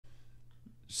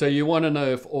So you want to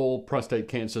know if all prostate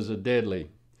cancers are deadly.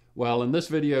 Well, in this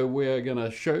video, we're going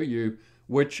to show you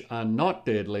which are not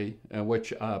deadly and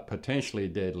which are potentially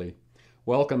deadly.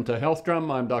 Welcome to Health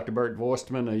Drum. I'm Dr. Bert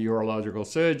Vorstman, a urological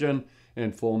surgeon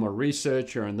and former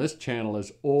researcher, and this channel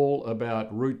is all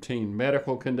about routine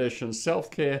medical conditions,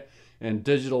 self-care, and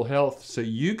digital health so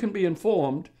you can be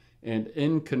informed and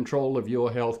in control of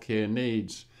your healthcare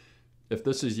needs. If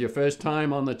this is your first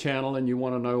time on the channel and you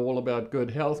want to know all about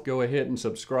good health, go ahead and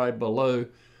subscribe below.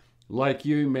 Like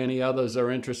you, many others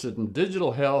are interested in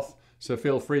digital health, so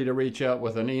feel free to reach out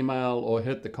with an email or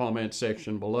hit the comment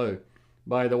section below.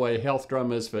 By the way, Health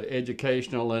Drum is for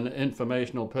educational and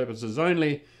informational purposes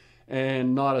only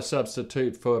and not a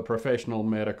substitute for professional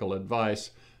medical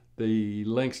advice. The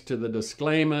links to the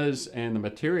disclaimers and the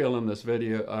material in this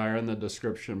video are in the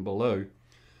description below.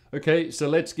 Okay, so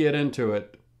let's get into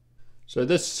it. So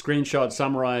this screenshot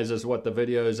summarizes what the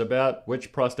video is about,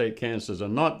 which prostate cancers are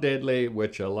not deadly,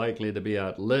 which are likely to be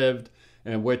outlived,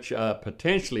 and which are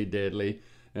potentially deadly.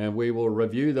 And we will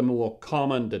review the more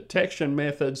common detection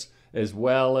methods as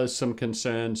well as some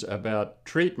concerns about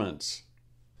treatments.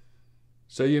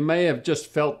 So you may have just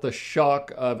felt the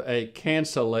shock of a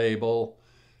cancer label.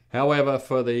 However,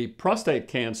 for the prostate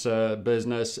cancer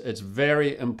business, it's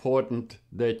very important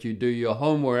that you do your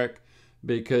homework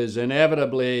because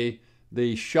inevitably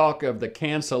the shock of the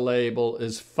cancer label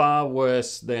is far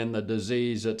worse than the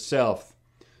disease itself.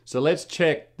 So let's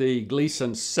check the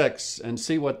Gleason 6 and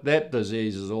see what that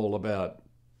disease is all about.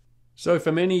 So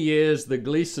for many years, the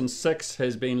Gleason 6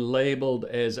 has been labeled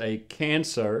as a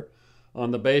cancer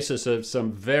on the basis of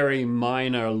some very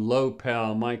minor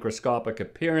low-power microscopic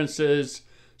appearances,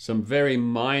 some very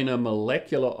minor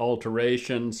molecular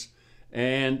alterations,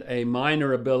 and a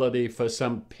minor ability for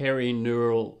some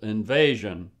perineural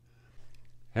invasion.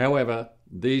 However,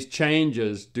 these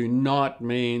changes do not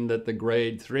mean that the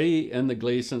grade 3 in the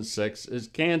Gleason 6 is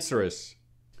cancerous.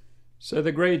 So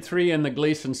the grade 3 in the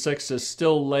Gleason 6 is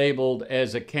still labeled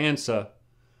as a cancer,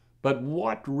 but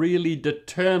what really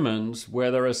determines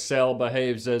whether a cell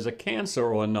behaves as a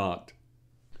cancer or not?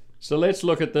 So let's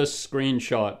look at this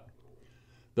screenshot.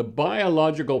 The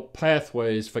biological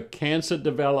pathways for cancer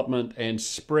development and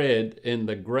spread in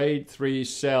the grade 3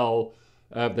 cell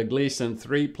of the Gleason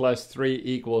 3 plus 3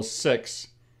 equals 6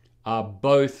 are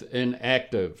both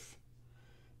inactive.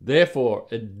 Therefore,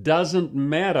 it doesn't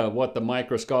matter what the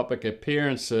microscopic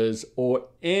appearances or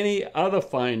any other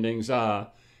findings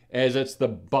are, as it's the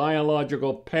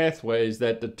biological pathways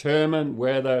that determine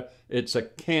whether it's a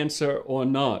cancer or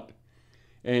not.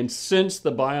 And since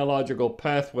the biological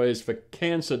pathways for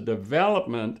cancer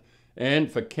development and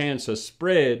for cancer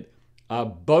spread are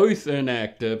both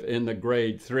inactive in the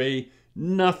grade 3,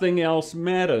 nothing else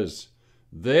matters.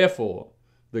 Therefore,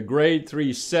 the grade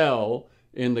 3 cell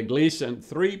in the Gleason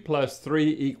 3 plus 3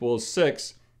 equals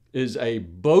 6 is a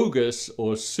bogus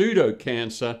or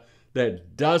pseudo-cancer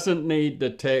that doesn't need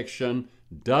detection,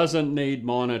 doesn't need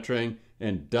monitoring,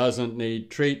 and doesn't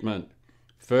need treatment.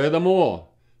 Furthermore,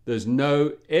 there's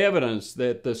no evidence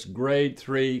that this grade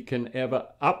 3 can ever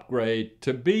upgrade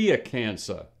to be a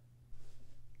cancer.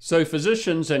 So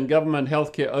physicians and government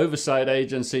healthcare oversight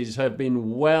agencies have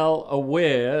been well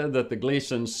aware that the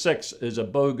Gleason 6 is a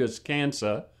bogus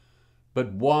cancer,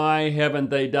 but why haven't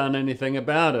they done anything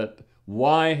about it?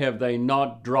 Why have they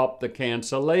not dropped the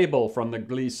cancer label from the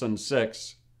Gleason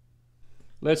 6?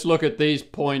 Let's look at these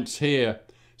points here.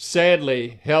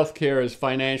 Sadly, healthcare is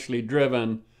financially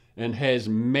driven and has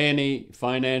many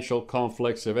financial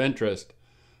conflicts of interest.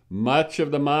 Much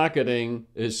of the marketing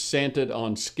is centered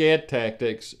on scare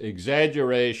tactics,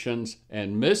 exaggerations,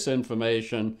 and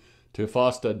misinformation to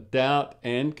foster doubt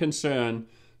and concern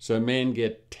so men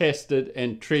get tested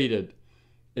and treated.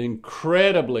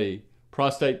 Incredibly,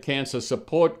 prostate cancer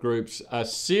support groups are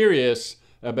serious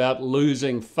about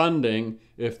losing funding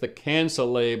if the cancer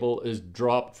label is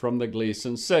dropped from the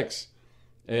Gleason 6.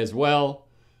 As well,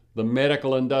 the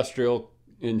medical industrial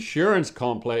insurance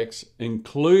complex,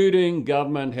 including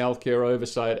government healthcare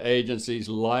oversight agencies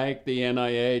like the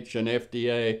NIH and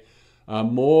FDA, are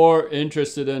more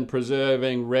interested in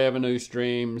preserving revenue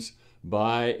streams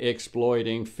by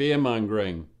exploiting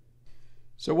fear-mongering.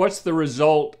 So what's the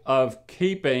result of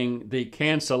keeping the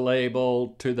cancer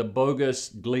label to the bogus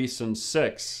Gleason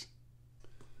 6?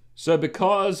 So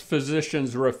because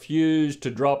physicians refuse to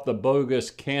drop the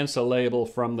bogus cancer label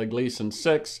from the Gleason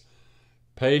 6,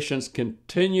 patients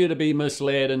continue to be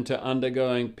misled into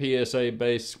undergoing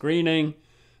PSA-based screening.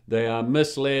 They are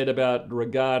misled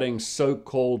regarding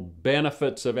so-called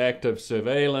benefits of active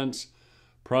surveillance.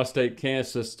 Prostate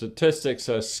cancer statistics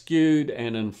are skewed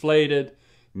and inflated.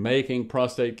 making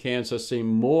prostate cancer seem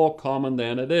more common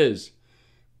than it is.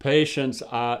 Patients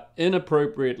are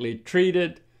inappropriately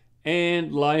treated,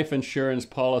 and life insurance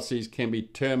policies can be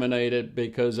terminated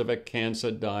because of a cancer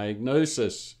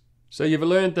diagnosis. So you've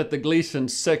learned that the Gleason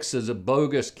 6 is a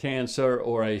bogus cancer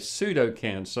or a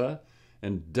pseudocancer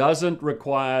and doesn't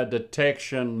require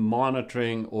detection,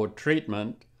 monitoring, or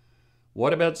treatment.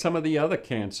 What about some of the other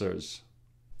cancers?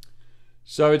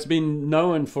 So it's been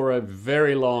known for a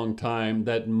very long time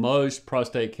that most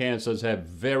prostate cancers have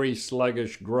very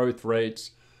sluggish growth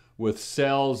rates, with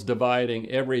cells dividing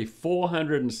every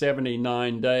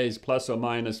 479 days plus or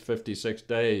minus 56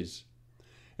 days.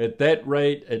 At that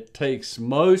rate, it takes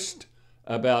most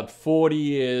about 40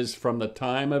 years from the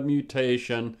time of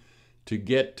mutation to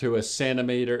get to a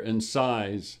centimeter in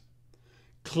size.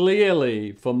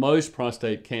 Clearly, for most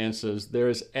prostate cancers, there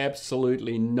is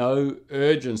absolutely no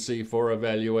urgency for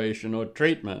evaluation or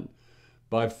treatment.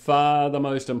 By far, the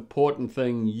most important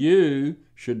thing you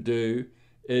should do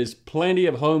is plenty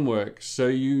of homework so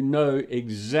you know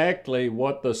exactly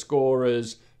what the score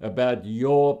is about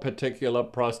your particular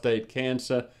prostate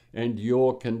cancer and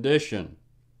your condition.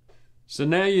 So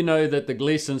now you know that the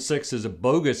Gleason 6 is a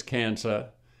bogus cancer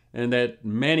and that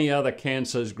many other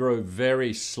cancers grow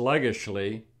very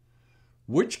sluggishly.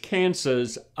 Which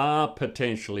cancers are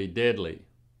potentially deadly?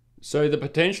 So the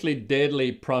potentially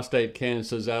deadly prostate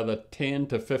cancers are the 10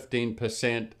 to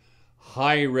 15%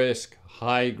 high-risk,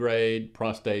 high-grade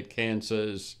prostate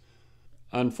cancers.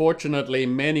 Unfortunately,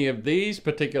 many of these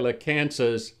particular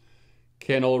cancers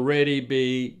can already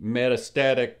be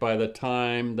metastatic by the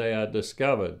time they are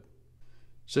discovered.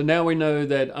 So now we know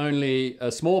that only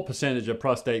a small percentage of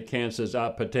prostate cancers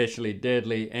are potentially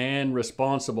deadly and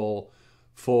responsible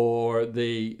for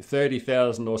the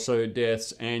 30,000 or so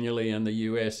deaths annually in the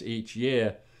US each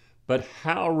year. But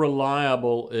how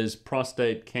reliable is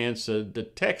prostate cancer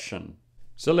detection?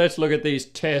 So let's look at these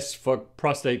tests for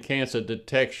prostate cancer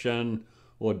detection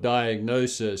or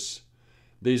diagnosis.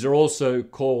 These are also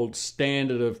called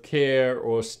standard of care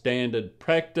or standard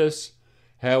practice.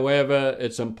 However,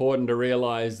 it's important to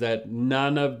realize that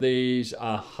none of these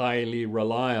are highly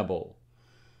reliable.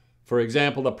 For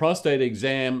example, the prostate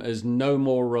exam is no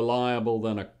more reliable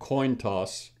than a coin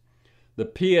toss.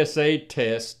 The PSA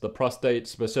test, the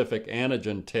prostate-specific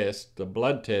antigen test, the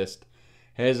blood test,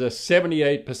 has a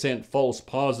 78% false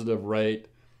positive rate,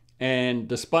 and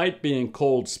despite being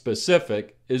called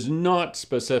specific, is not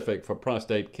specific for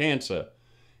prostate cancer.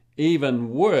 Even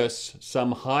worse,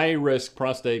 some high-risk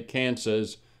prostate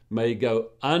cancers may go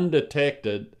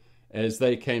undetected as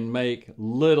they can make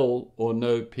little or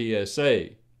no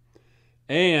PSA.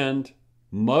 And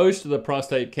most of the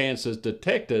prostate cancers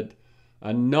detected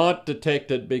are not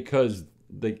detected because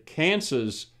the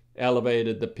cancers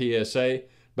elevated the PSA,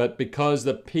 but because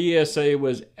the PSA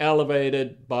was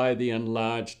elevated by the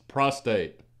enlarged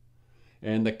prostate.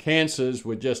 And the cancers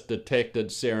were just detected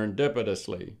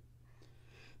serendipitously.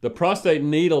 The prostate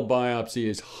needle biopsy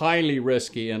is highly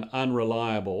risky and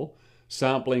unreliable,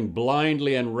 sampling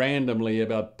blindly and randomly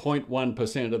about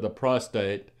 0.1% of the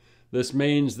prostate. This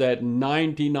means that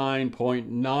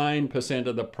 99.9%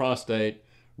 of the prostate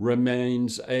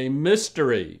remains a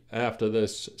mystery after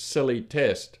this silly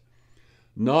test.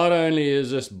 Not only is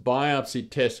this biopsy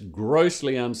test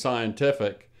grossly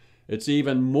unscientific, it's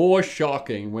even more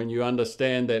shocking when you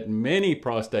understand that many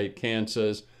prostate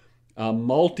cancers are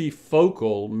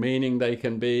multifocal, meaning they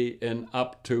can be in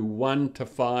up to 1 to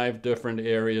 5 different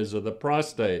areas of the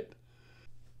prostate.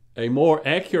 A more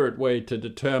accurate way to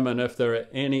determine if there are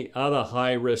any other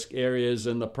high-risk areas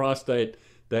in the prostate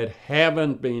that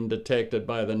haven't been detected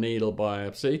by the needle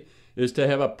biopsy is to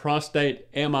have a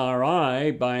prostate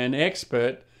MRI by an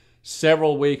expert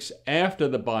several weeks after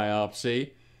the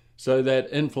biopsy so that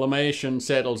inflammation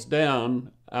settles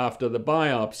down after the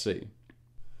biopsy.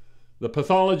 The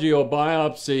pathology or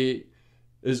biopsy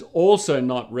is also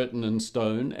not written in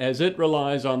stone, as it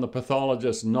relies on the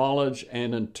pathologist's knowledge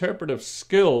and interpretive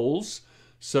skills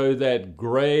so that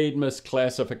grade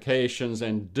misclassifications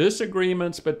and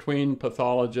disagreements between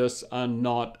pathologists are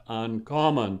not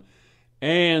uncommon,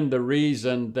 and the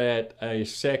reason that a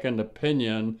second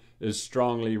opinion is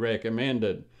strongly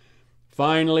recommended.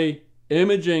 Finally,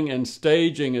 imaging and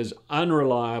staging is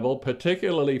unreliable,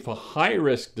 particularly for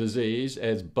high-risk disease,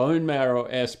 as bone marrow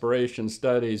aspiration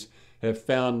studies have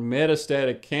found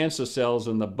metastatic cancer cells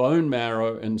in the bone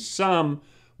marrow in some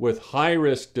with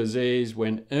high-risk disease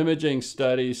when imaging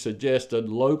studies suggested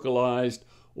localized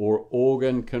or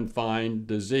organ-confined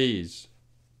disease.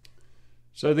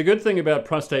 So the good thing about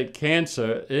prostate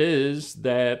cancer is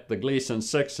that the Gleason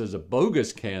 6 is a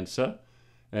bogus cancer,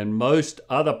 and most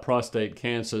other prostate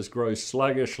cancers grow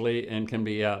sluggishly and can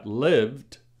be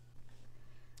outlived.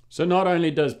 So not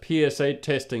only does PSA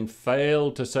testing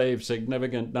fail to save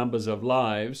significant numbers of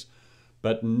lives,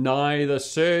 but neither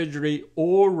surgery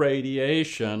or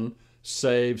radiation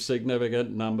save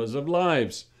significant numbers of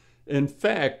lives. In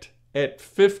fact, at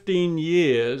 15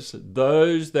 years,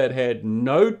 those that had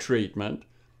no treatment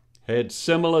had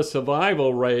similar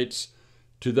survival rates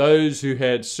to those who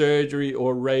had surgery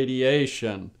or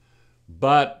radiation,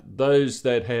 but those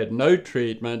that had no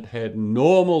treatment had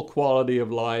normal quality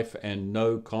of life and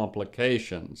no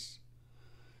complications.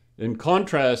 In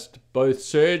contrast, both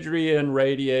surgery and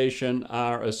radiation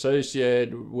are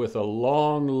associated with a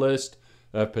long list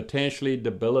of potentially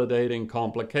debilitating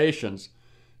complications.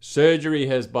 Surgery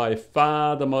has by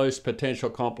far the most potential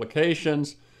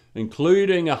complications,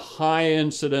 including a high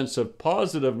incidence of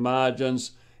positive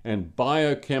margins and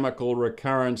biochemical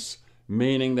recurrence,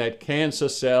 meaning that cancer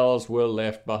cells were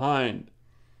left behind.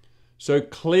 So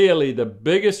clearly, the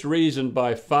biggest reason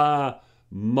by far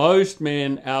most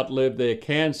men outlive their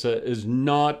cancer is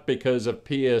not because of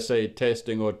PSA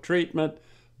testing or treatment,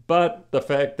 but the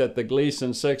fact that the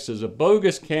Gleason 6 is a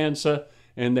bogus cancer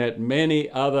and that many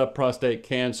other prostate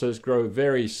cancers grow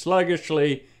very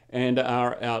sluggishly and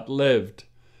are outlived.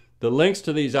 The links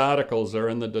to these articles are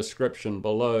in the description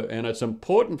below, and it's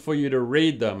important for you to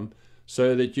read them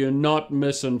so that you're not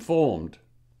misinformed.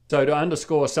 So to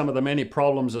underscore some of the many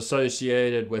problems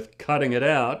associated with cutting it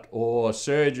out or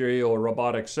surgery or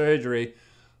robotic surgery,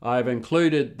 I've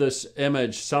included this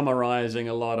image summarizing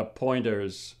a lot of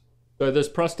pointers. So this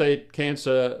prostate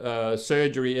cancer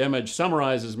surgery image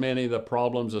summarizes many of the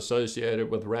problems associated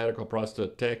with radical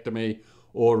prostatectomy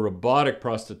or robotic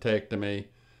prostatectomy.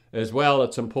 As well,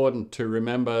 it's important to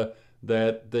remember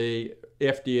that the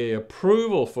FDA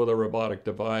approval for the robotic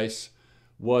device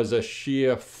was a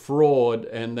sheer fraud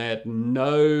and that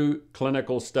no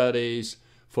clinical studies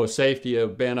for safety or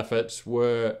benefits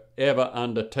were ever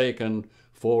undertaken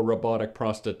for robotic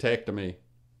prostatectomy.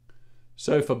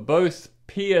 So for both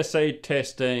PSA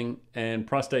testing and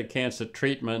prostate cancer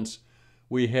treatments,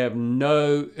 we have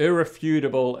no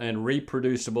irrefutable and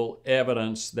reproducible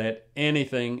evidence that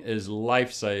anything is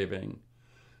life-saving.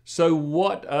 So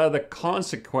what are the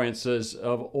consequences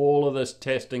of all of this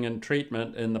testing and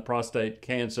treatment in the prostate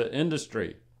cancer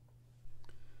industry?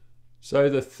 So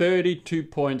the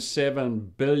 $32.7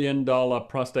 billion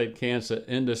prostate cancer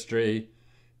industry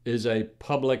is a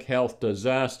public health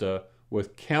disaster,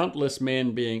 with countless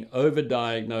men being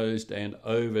overdiagnosed and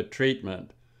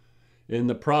overtreatment. In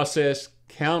the process,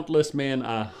 countless men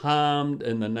are harmed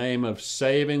in the name of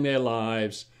saving their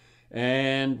lives,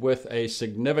 and with a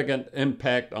significant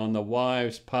impact on the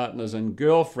wives, partners, and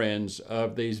girlfriends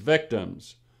of these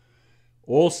victims.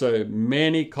 Also,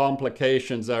 many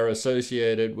complications are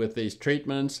associated with these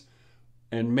treatments,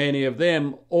 and many of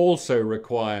them also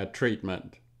require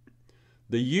treatment.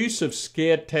 The use of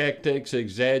scare tactics,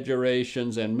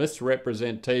 exaggerations, and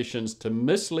misrepresentations to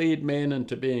mislead men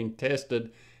into being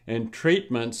tested and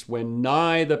treatments when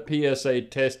neither PSA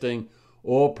testing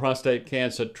or prostate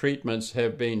cancer treatments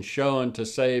have been shown to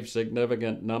save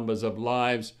significant numbers of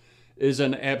lives is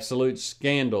an absolute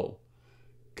scandal.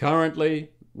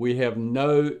 Currently, we have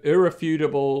no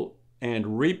irrefutable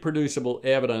and reproducible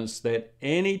evidence that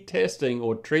any testing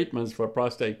or treatments for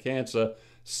prostate cancer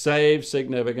save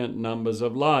significant numbers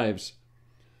of lives.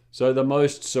 So the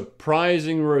most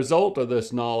surprising result of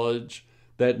this knowledge,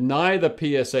 that neither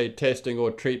PSA testing or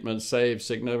treatment saves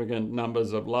significant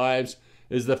numbers of lives,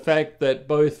 is the fact that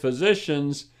both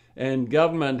physicians and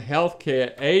government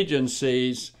healthcare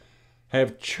agencies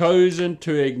have chosen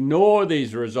to ignore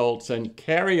these results and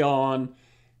carry on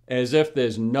as if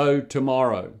there's no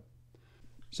tomorrow.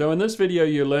 So in this video,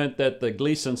 you learned that the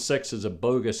Gleason 6 is a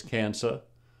bogus cancer.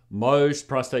 Most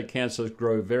prostate cancers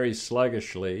grow very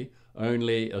sluggishly.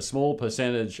 Only a small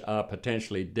percentage are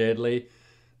potentially deadly.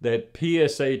 That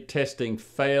PSA testing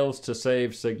fails to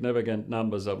save significant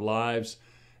numbers of lives,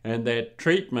 and that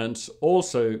treatments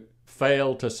also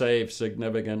fail to save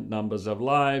significant numbers of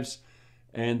lives,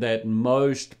 and that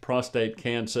most prostate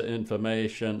cancer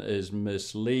information is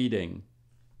misleading.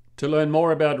 To learn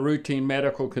more about routine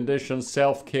medical conditions,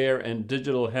 self-care, and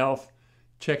digital health,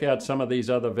 check out some of these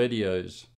other videos.